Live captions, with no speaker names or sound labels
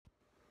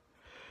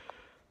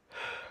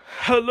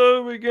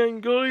Hello again,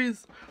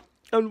 guys,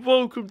 and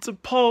welcome to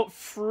part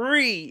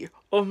 3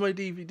 of my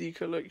DVD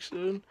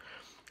collection.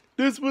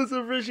 This was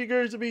originally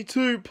going to be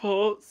 2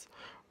 parts,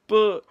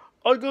 but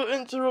I got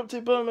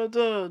interrupted by my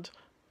dad,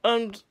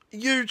 and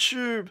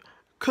YouTube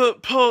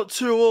cut part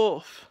 2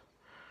 off.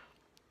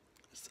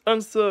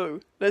 And so,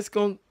 let's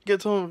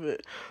get on with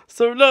it.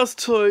 So last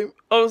time,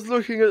 I was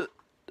looking at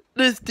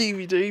this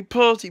DVD,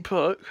 Party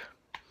Pack,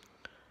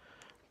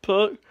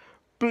 but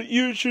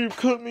YouTube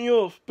cut me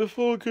off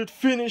before I could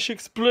finish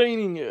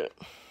explaining it.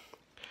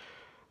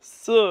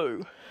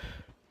 So,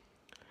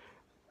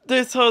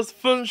 this has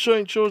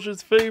Funshine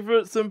Children's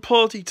favourites and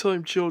Party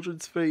Time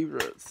Children's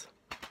favourites.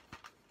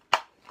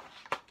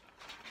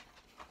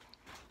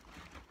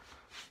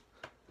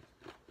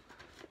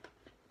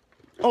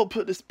 I'll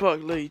put this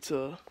back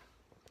later.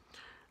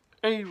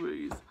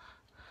 Anyways,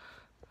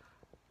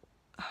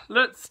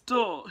 let's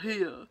start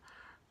here.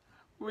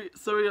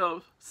 So we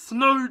have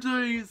Snow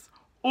Days,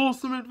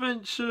 Awesome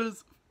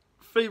Adventures,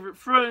 Favourite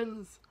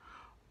Friends,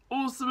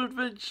 Awesome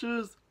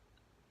Adventures,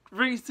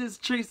 Races,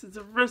 Chases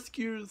and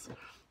Rescues,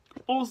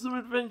 Awesome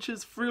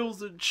Adventures,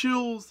 Thrills and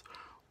Chills,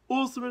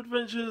 Awesome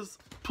Adventures,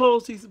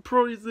 Parties and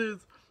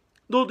Prizes,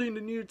 Noddy in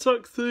the New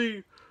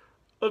Taxi,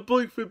 A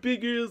Bike for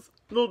Big Ears,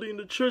 Noddy in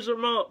the Treasure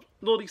Map,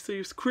 Noddy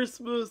Saves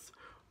Christmas,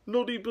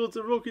 Noddy Builds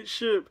a Rocket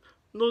Ship,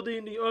 Noddy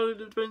in the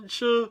Island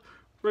Adventure,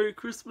 Merry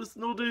Christmas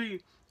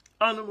Noddy,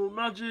 Animal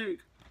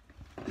Magic,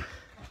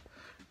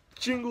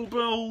 Jingle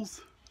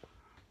Bells,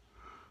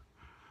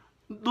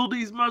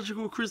 Noddy's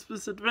Magical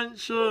Christmas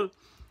Adventure,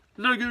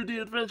 Lego The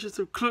Adventures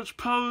of Clutch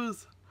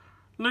Powers,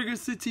 Lego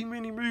City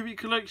Mini Movie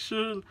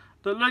Collection,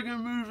 the Lego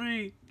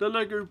Movie, the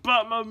Lego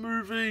Batman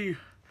Movie,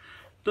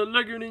 the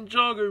Lego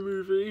Ninjago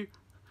Movie,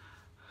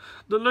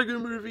 the Lego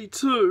Movie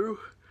 2,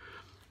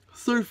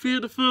 Sophia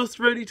the First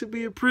Ready to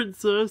be a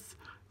Princess,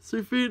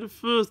 Sophia the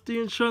First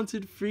The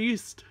Enchanted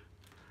Feast,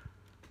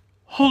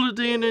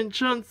 Holiday in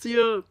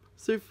Enchantia,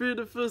 Sophia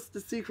the First The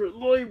Secret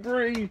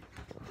Library,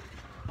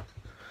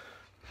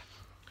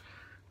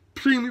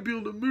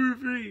 Playmobil the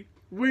Movie,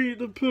 Winnie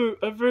the Pooh,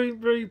 A Very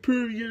Very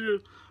Pooh Year,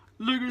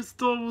 Lego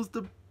Star Wars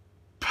The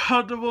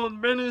Padawan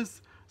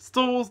Menace,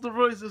 Star Wars The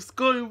Rise of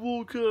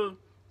Skywalker,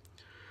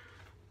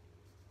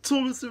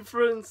 Thomas and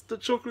Friends, The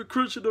Chocolate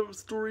Crunch and Other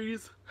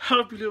Stories,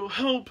 Happy Little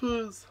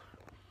Helpers,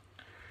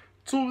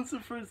 Thomas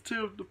and Friends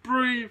Tale of the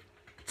Brave,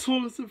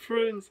 Thomas and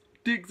Friends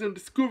Digs and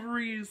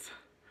Discoveries,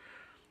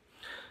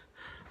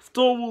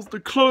 Star Wars The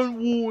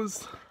Clone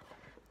Wars,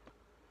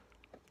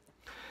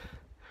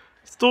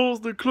 Star Wars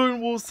The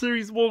Clone Wars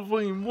Series 1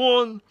 Volume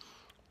 1,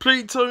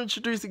 Playtime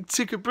introducing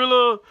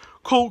Tickabilla,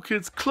 Cool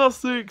Kids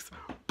Classics,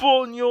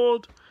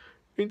 Barnyard,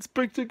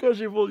 Inspector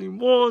Gadget Volume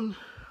 1,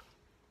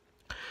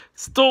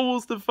 Star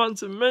Wars The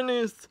Phantom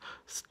Menace,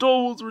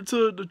 Star Wars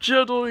Return of the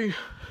Jedi,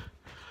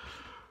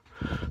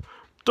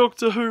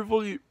 Doctor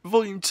Who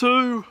Volume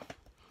 2,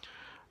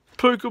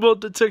 Pokemon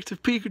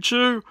Detective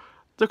Pikachu,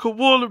 The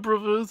Koala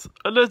Brothers,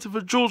 A Letter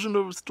for George and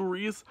Other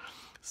Stories,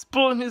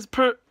 Spot and his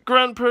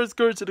grandparents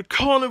go to the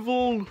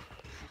carnival,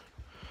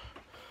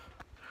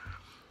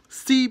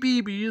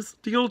 CBeebies,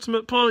 The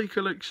Ultimate Party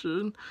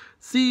Collection,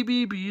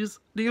 CBeebies,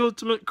 The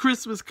Ultimate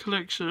Christmas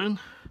Collection,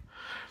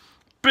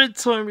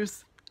 Bedtime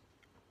with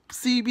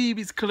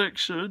CBeebies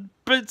Collection,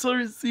 Bedtime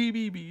with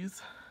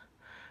CBeebies,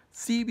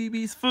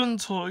 CBeebies Fun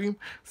Time,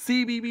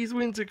 CBeebies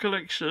Winter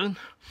Collection,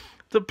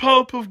 The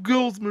Powerpuff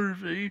Girls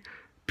Movie,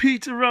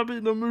 Peter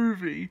Rabbit the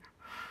Movie,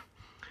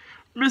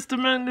 Mr.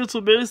 Man, Little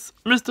Miss,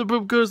 Mr.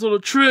 Bob Goes on a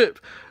Trip,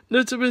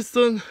 Little Miss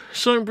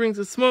Sunshine Brings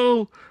a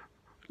Smile,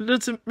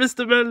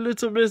 Mr. Man,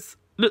 Little Miss,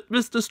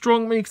 Mr.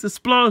 Strong Makes a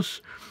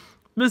Splash,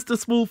 Mr.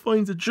 Small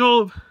Finds a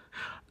Job,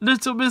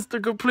 Little Miss the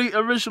Complete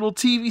Original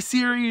TV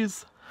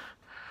Series,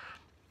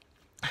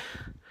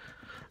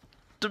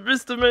 The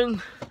Mr.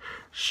 Men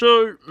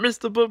Show,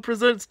 Mr. Bob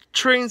Presents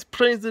Trains,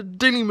 Planes and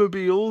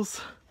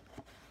Dillymobiles,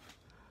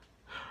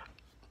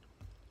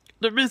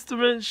 The Mr.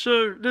 Men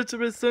Show, Little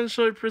Miss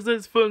Sunshine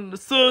Presents Fun in the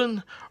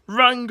Sun,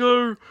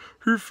 Rango,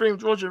 Who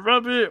Framed Roger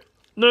Rabbit,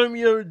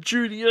 Romeo and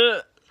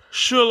Juliet,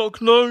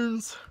 Sherlock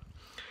Gnomes,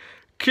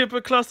 Kipper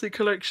Classic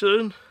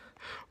Collection,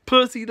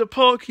 Percy the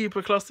Park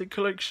Keeper Classic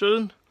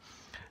Collection,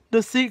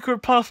 The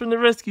Secret Path and the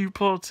Rescue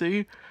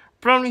Party,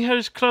 Brownie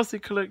Hedge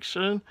Classic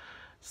Collection,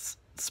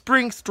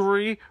 Spring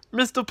Story,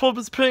 Mr.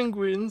 Popper's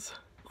Penguins,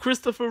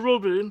 Christopher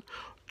Robin,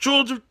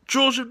 George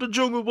of the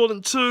Jungle 1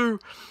 and 2,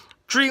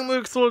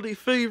 DreamWorks Holiday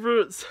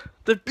Favourites,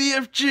 the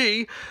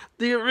BFG,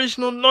 the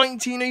original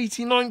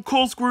 1989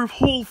 Cosgrove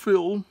Hall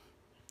film,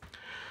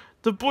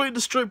 The Boy in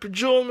the Striped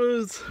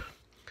Pyjamas,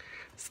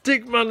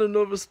 Stickman and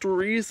Other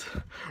Stories,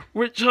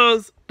 which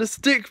has the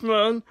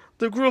Stickman,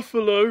 the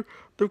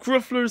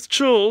Gruffalo's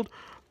Child,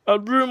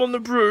 and Room on the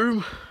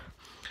Broom,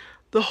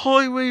 The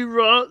Highway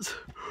Rat,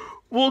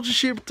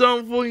 Watership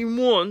Down Volume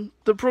 1,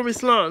 The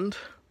Promised Land,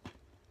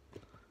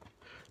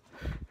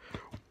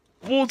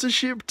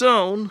 Watership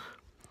Down,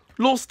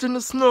 Lost in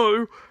the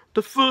Snow,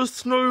 The First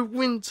Snow of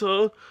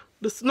Winter,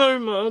 The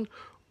Snowman,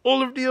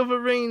 All of the Other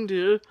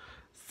Reindeer,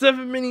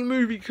 7 Mini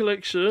Movie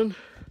Collection,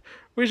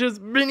 which has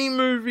many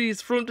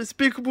movies from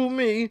Despicable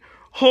Me,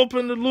 Hop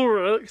and the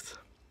Lorax,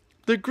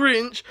 The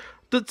Grinch,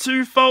 the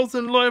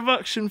 2000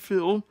 live-action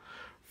film,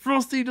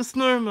 Frosty the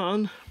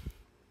Snowman,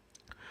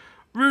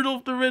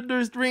 Rudolph the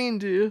Red-Nosed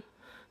Reindeer,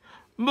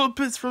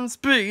 Muppets from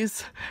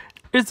Space.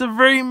 It's a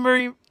very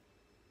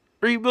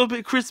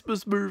Muppet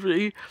Christmas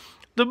movie,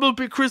 The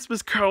Muppet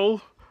Christmas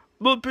Carol,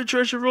 Muppet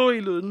Treasure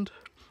Island,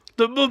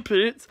 The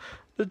Muppets,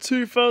 the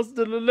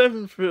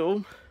 2011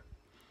 film,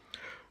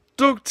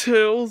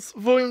 DuckTales,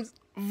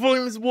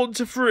 volumes 1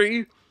 to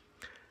 3,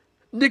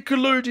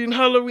 Nickelodeon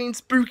Halloween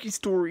Spooky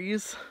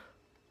Stories,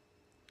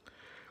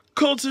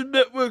 Cartoon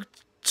Network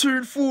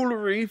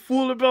Toonfoolery,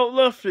 Fall About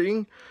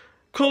Laughing,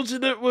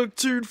 Cartoon Network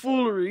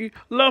Toonfoolery,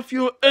 Laugh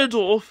Your Head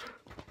Off,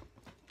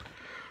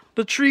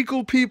 The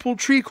Treacle People,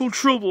 Treacle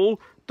Trouble,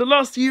 The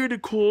Last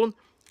Unicorn,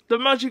 The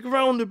Magic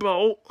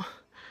Roundabout,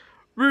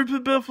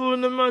 Rupert Bethel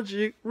and the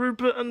Magic,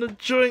 Rupert and the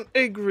Giant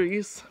Egg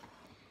Race,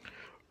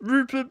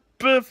 Rupert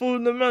Bethel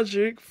and the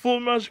Magic, 4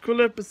 magical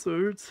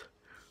episodes,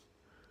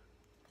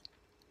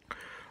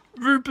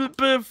 Rupert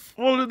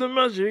Bethel and the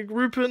Magic,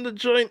 Rupert and the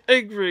Giant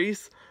Egg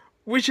Race,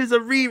 which is a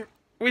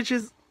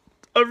re-release,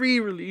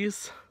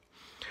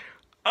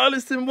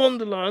 Alice in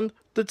Wonderland,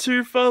 the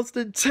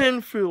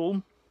 2010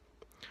 film,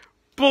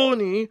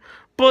 Barney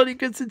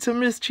Gets Into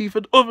Mischief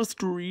and Other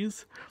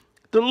Stories,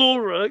 The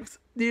Lorax,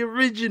 the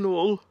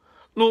original,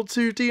 not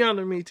 2D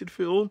animated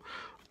film,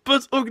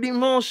 But Ugly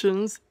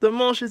Martians, The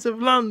Martians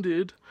Have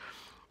Landed,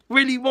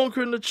 Willy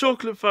Wonka and the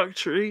Chocolate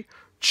Factory,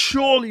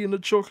 Charlie and the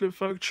Chocolate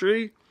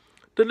Factory,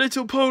 The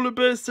Little Polar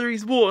Bear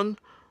Series 1,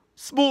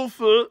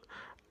 Smallfoot,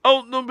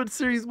 Outnumbered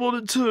Series 1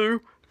 and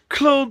 2,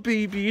 Cloud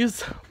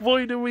Babies,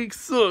 Wide Awake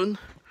Sun,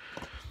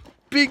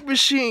 Big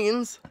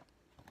Machines,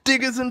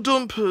 Diggers and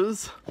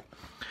Dumpers,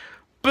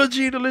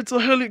 Budgie the Little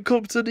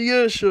Helicopter, The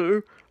Air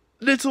Show,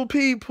 Little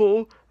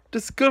People,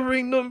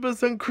 Discovering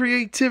Numbers and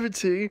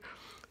Creativity,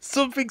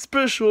 Something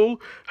Special,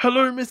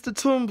 Hello Mr.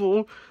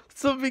 Tumble,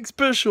 Something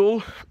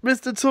Special,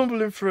 Mr.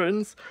 Tumble and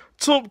Friends,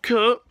 Top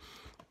Cut,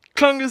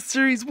 Clangers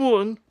Series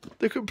 1,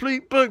 The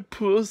Complete Bug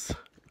Puss,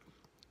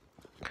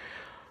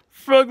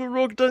 Fraggle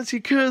Rock Dance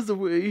Your Cares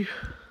Away,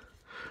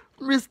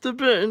 Mr.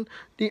 Ben,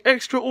 The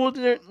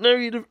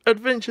Extraordinary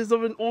Adventures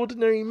of an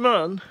Ordinary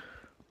Man,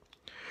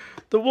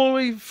 The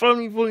Wall-E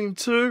Family Volume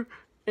 2,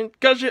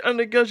 Gadget and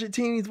the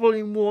Gadgetinis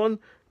Volume 1,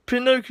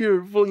 Pinocchio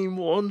Volume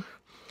 1,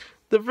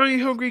 The Very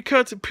Hungry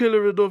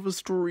Caterpillar and Other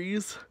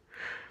Stories,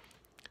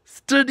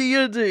 Steady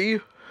Eddie.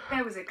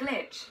 There was a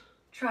glitch.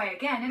 Try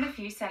again in a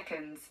few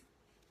seconds.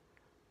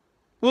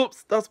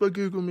 Whoops, that's my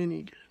Google Mini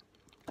again.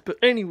 But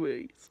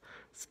anyways,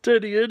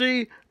 Steady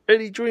Eddie,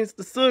 Eddie Joins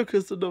the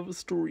Circus and Other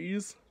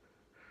Stories,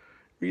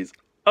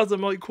 as I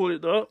might call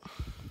it that,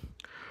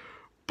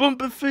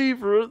 Bumper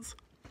Favourites,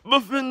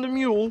 Muffin the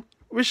Mule,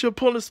 Wish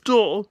Upon a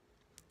Star,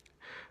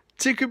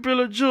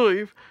 Tinkerbell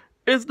Jive,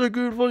 Is No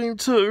Good Volume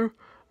 2,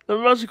 The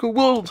Magical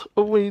World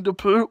of Winnie the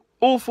Pooh,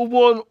 All for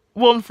One,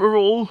 One for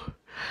All,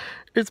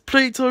 It's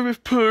Playtime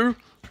with Pooh,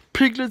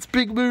 Piglet's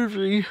Big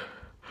Movie,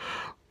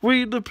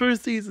 Winnie the Pooh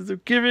Seasons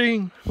of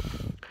Giving,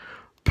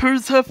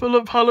 Pooh's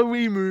Heffalump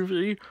Halloween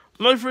Movie,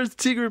 My Friends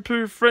Tigger and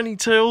Pooh Friendly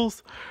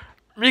Tales,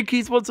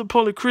 Mickey's Once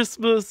Upon a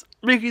Christmas,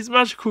 Mickey's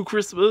Magical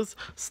Christmas,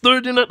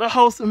 Snowed In at the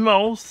House and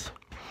Mouse,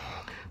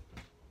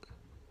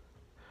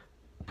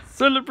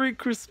 Celebrate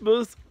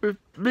Christmas with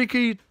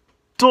Mickey,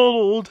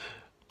 Donald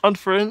and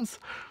Friends,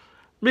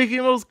 Mickey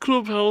Mouse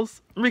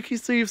Clubhouse, Mickey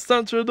Saves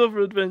Santa and Other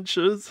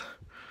Adventures,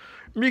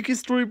 Mickey's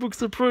Storybook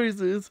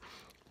Surprises,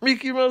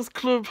 Mickey Mouse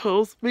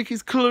Clubhouse,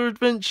 Mickey's Colour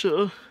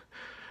Adventure,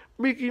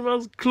 Mickey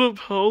Mouse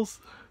Clubhouse,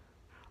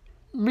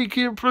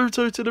 Mickey and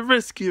Pluto to the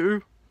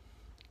Rescue,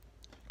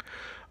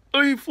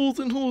 Only Fools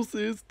and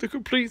Horses, the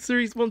complete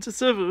Series 1 to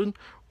 7,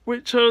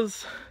 which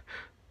has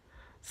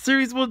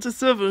Series 1 to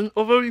 7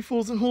 of Only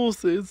Fools and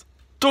Horses,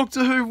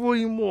 Doctor Who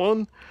Volume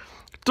 1,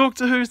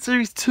 Doctor Who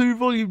Series 2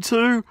 Volume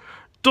 2,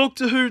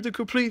 Doctor Who the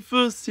complete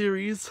first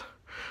series,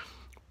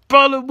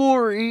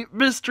 Balamory,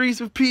 Mysteries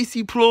with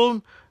PC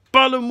Plum,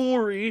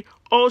 Balamory,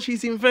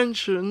 Archie's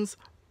Inventions,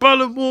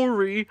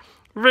 Balamory,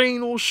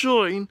 Rain or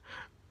Shine,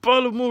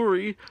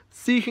 Balamory,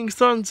 Seeking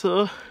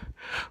Santa,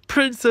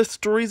 Princess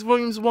Stories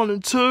Volumes 1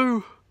 and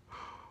 2,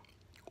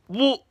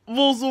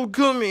 Wuzzle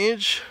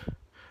Gummidge,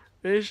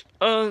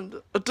 and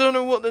I don't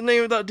know what the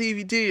name of that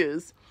DVD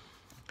is,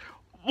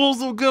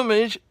 Wuzzle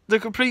Gummidge, the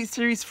complete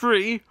series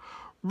 3,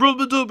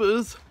 Rubber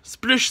Dubbers,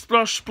 Splish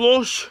Splash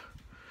Splosh,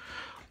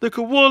 The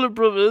Koala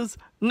Brothers,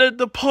 Ned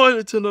the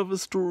Pilot and Other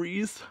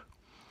Stories,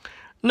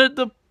 Ned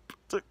the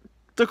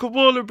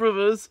Koala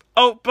Brothers,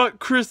 Outback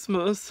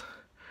Christmas,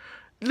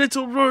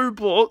 Little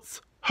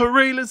Robots,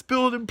 Hooray Let's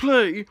Build and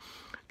Play,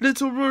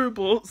 Little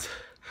Robots,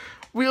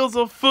 Wheels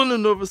of Fun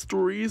and Other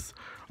Stories,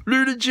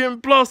 Lunar Jim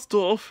Blast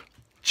Off,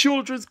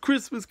 Children's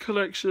Christmas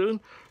Collection,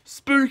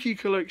 Spooky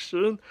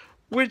Collection,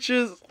 which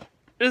is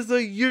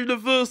a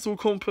Universal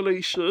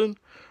compilation,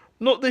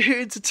 not the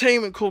Hit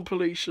Entertainment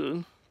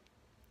compilation,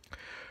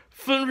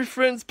 Fun with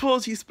Friends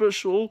Party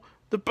Special,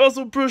 The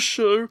Basil Brush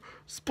Show,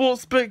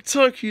 Sports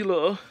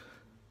Spectacular,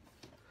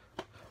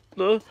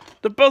 Butler,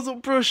 The Basil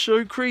Brush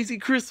Show Crazy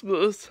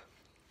Christmas,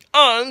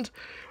 and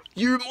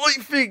you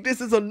might think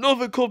this is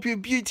another copy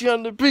of Beauty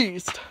and the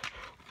Beast,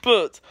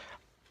 but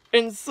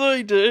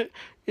inside it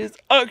is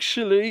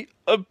actually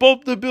a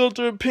Bob the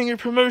Builder and Pingu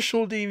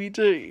promotional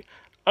DVD,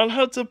 and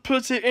had to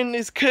put it in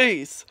this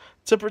case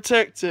to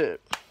protect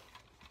it.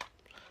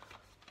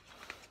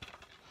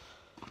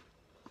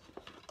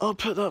 I'll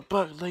put that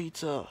back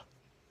later.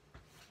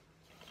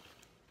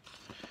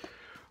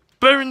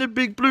 Bear in the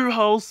Big Blue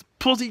House,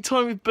 Potty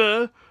Time with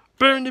Bear,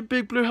 Bear in the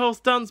Big Blue House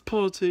Dance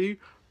Party,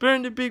 Bear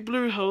in the Big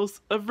Blue House,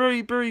 A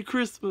Very Berry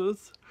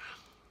Christmas,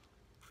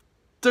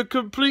 The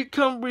Complete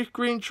Cambric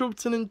Green,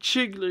 Trubton and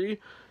Chigley,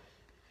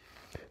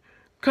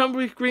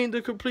 Cambric Green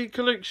The Complete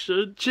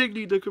Collection,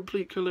 Chigley The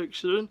Complete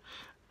Collection,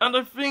 and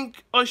I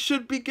think I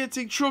should be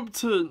getting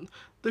Trubton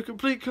The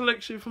Complete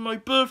Collection for my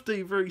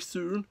birthday very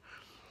soon.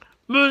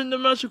 Merlin the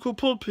Magical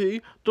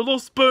Puppy, The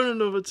Lost Bone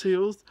and Other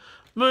Tales,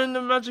 Merlin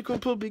the Magical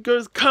Puppy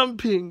Goes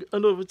Camping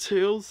and Other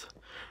Tales,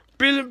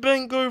 Bill and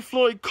Ben Go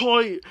Fly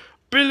Kite,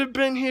 Bill and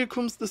Ben Here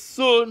Comes the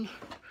Sun,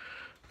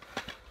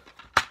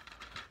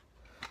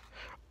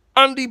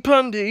 Andy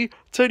Pandy,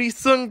 Teddy's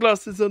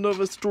Sunglasses and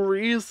Other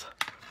Stories,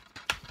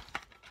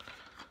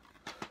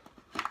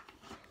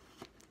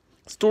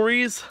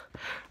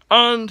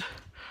 and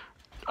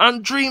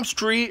Dream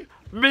Street,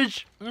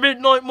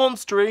 Midnight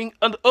Monstering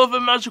and Other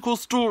Magical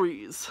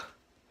Stories.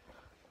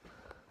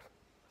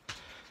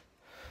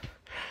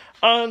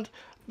 And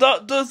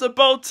that does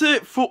about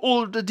it for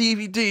all of the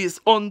DVDs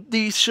on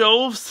these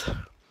shelves.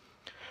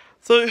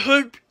 So I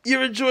hope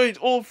you enjoyed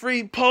all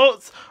 3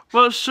 parts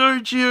where I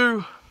showed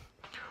you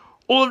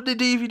all of the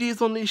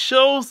DVDs on these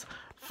shelves.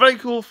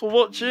 Thank you all for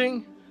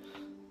watching.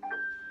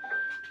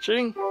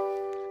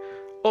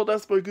 Oh,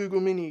 that's my Google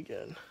Mini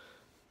again.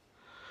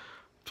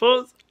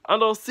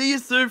 And I'll see you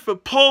soon for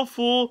part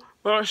 4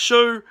 where I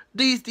show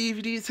these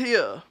DVDs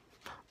here.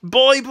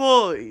 Bye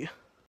bye.